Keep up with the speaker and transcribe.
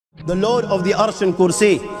the Lord of the Arsh and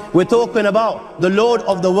Kursi. We're talking about the Lord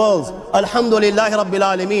of the worlds. Alhamdulillah Rabbil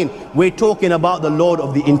Alameen. We're talking about the Lord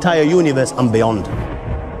of the entire universe and beyond.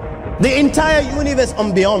 The entire universe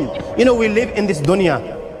and beyond. You know, we live in this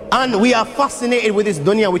dunya and we are fascinated with this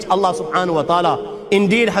dunya which Allah subhanahu wa ta'ala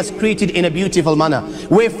indeed has created in a beautiful manner.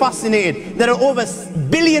 We're fascinated. There are over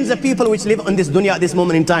billions of people which live on this dunya at this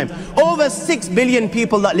moment in time. Over 6 billion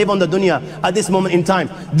people that live on the dunya at this moment in time.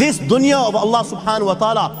 This dunya of Allah subhanahu wa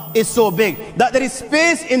ta'ala is so big that there is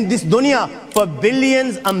space in this dunya for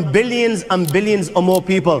billions and billions and billions or more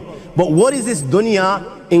people. But what is this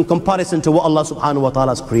dunya in comparison to what Allah subhanahu wa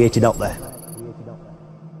ta'ala has created out there?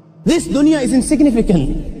 This dunya is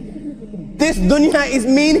insignificant. This dunya is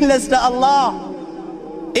meaningless to Allah.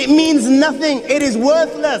 It means nothing. It is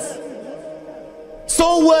worthless.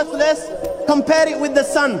 So worthless, compare it with the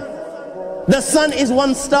sun. The sun is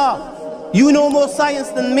one star. You know more science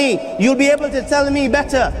than me. You'll be able to tell me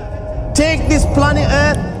better. Take this planet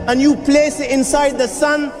Earth and you place it inside the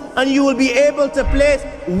sun and you will be able to place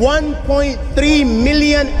 1.3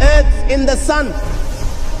 million Earths in the sun.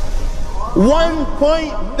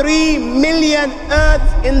 1.3 million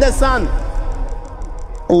Earths in the sun.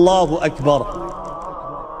 Allahu Akbar.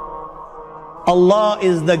 Allah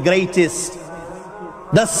is the greatest.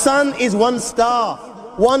 The sun is one star.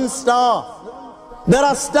 One star. There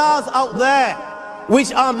are stars out there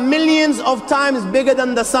which are millions of times bigger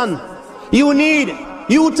than the sun. You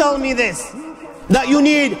tell me this, that you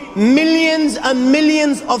need millions and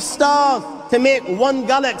millions of stars to make one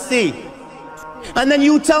galaxy. And then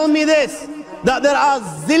you tell me this, that there are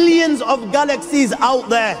zillions of galaxies out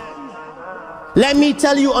there. Let me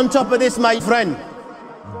tell you on top of this, my friend.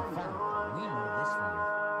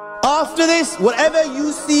 After this, whatever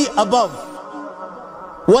you see above,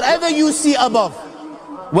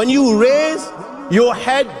 when you raise your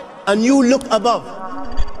head and you look above,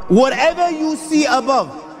 whatever you see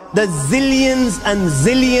above, the zillions and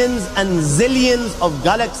zillions and zillions of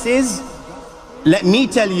galaxies, let me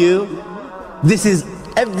tell you, this is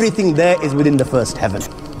everything there is within the first heaven.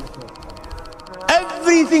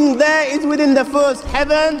 Everything there is within the first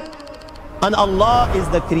heaven, and Allah is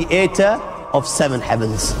the creator of 7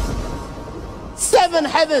 heavens. 7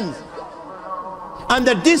 heavens. And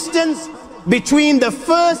the distance between the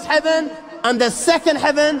first heaven and the second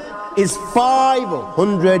heaven is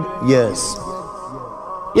 500 years.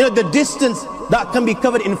 You know, the distance that can be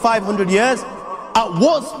covered in 500 years, at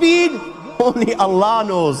what speed? Only Allah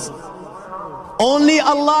knows. Only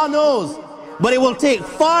Allah knows. But it will take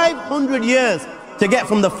 500 years to get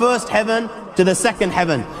from the first heaven to the second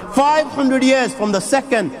heaven. 500 years from the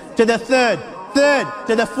second to the third, third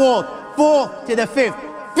to the fourth, fourth to the fifth,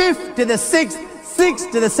 fifth to the sixth,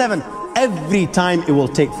 sixth to the seventh. Every time it will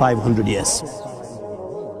take 500 years.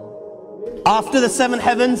 After the 7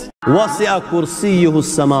 heavens, وَسِعَ كُرْسِيُّهُ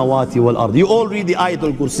السَّمَاوَاتِ وَالْأَرْضِ. You all read the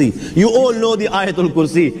Ayatul Kursi. You all know the Ayatul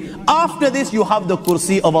Kursi. After this, you have the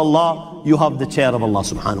Kursi of Allah. You have the chair of Allah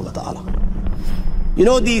subhanahu wa ta'ala. You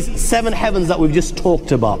know these 7 heavens that we've just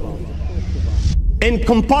talked about, in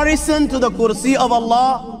comparison to the Kursi of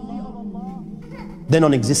Allah, they're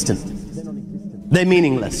non-existent. They're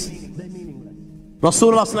meaningless.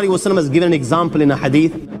 Rasulullah sallallahu alaihi wasallam has given an example in a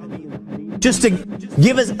hadith, just to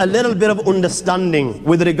give us a little bit of understanding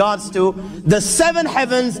with regards to the 7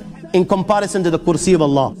 heavens in comparison to the Kursi of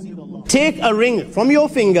Allah. Take a ring from your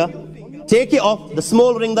finger, take it off, the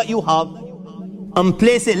small ring that you have, and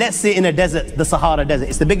place it, let's say, in a desert, the Sahara Desert.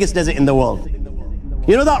 It's the biggest desert in the world.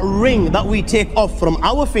 You know that ring that we take off from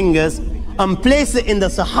our fingers and place it in the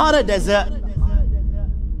Sahara Desert?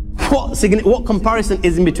 What comparison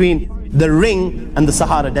is in between the ring and the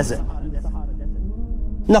Sahara Desert?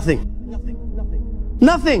 Nothing.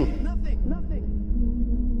 Nothing.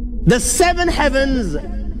 The 7 heavens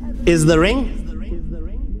is the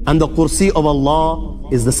ring, and the Kursi of Allah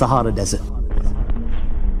is the Sahara Desert.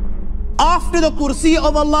 After the Kursi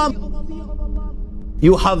of Allah,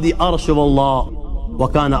 you have the Arsh of Allah.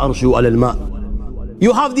 وَكَانَ أَرْشُهُ عَلَى الْمَاءِ.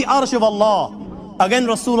 You have the Arsh of Allah. Again,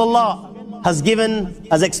 Rasulullah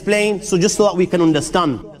has explained, so just so that we can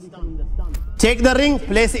understand. Take the ring,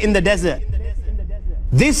 place it in the desert.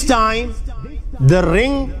 This time, the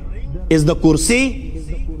ring is the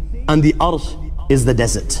Kursi and the Arsh is the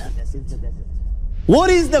desert. What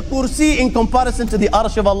is the Kursi in comparison to the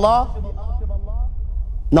Arsh of Allah?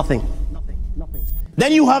 Nothing.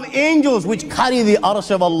 Then you have angels which carry the Arsh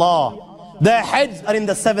of Allah. Their heads are in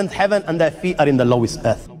the 7th heaven and their feet are in the lowest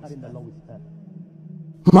earth.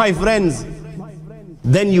 My friends,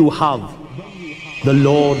 then you have the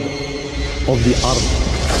Lord of the Arsh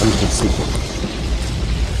and Kursi.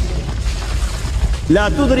 لا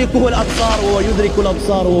تدركه الأبصار وهو يدرك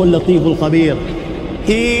الأبصار وهو اللطيف الخبير.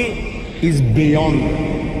 He is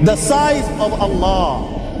beyond the size of Allah,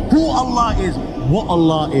 who Allah is, what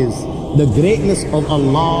Allah is. The greatness of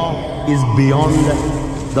Allah is beyond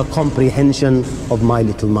the comprehension of my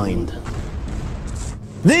little mind.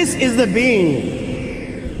 This is the being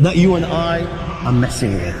that you and I are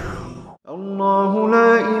messing with. الله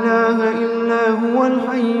لا إله إلا هو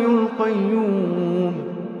الحي القيوم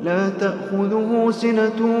لا تأخذه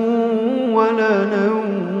سنة ولا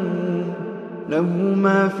نوم له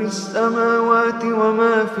ما في السماوات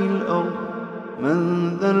وما في الأرض من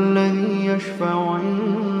ذا الذي يشفع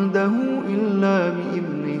عنده إلا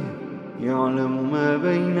بإذنه يعلم ما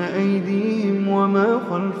بين أيديهم وما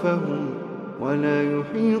خلفهم ولا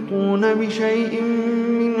يحيطون بشيء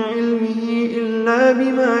من علمه إلا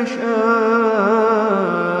بما شاء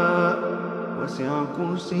وسع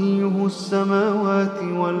كرسيه السماوات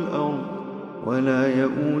والأرض ولا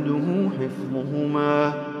يؤوده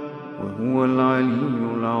حفظهما وهو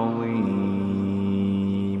العلي العظيم.